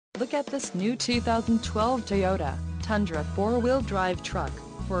Look at this new 2012 Toyota Tundra 4-wheel drive truck.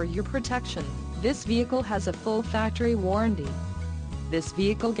 For your protection, this vehicle has a full factory warranty. This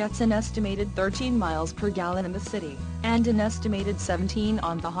vehicle gets an estimated 13 miles per gallon in the city, and an estimated 17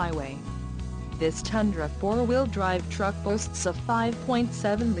 on the highway. This Tundra 4-wheel drive truck boasts a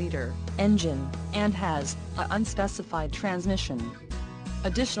 5.7-liter engine, and has an unspecified transmission.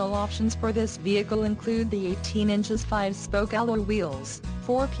 Additional options for this vehicle include the 18 inches 5-spoke alloy wheels,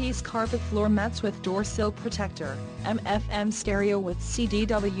 4-piece carpet floor mats with door sill protector, AM/FM stereo with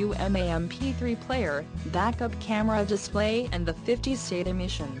CD/WM MP3 player, backup camera display and the 50-state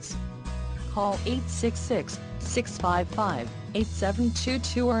emissions. Call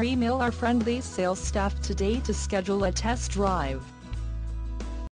 866-655-8722 or email our friendly sales staff today to schedule a test drive.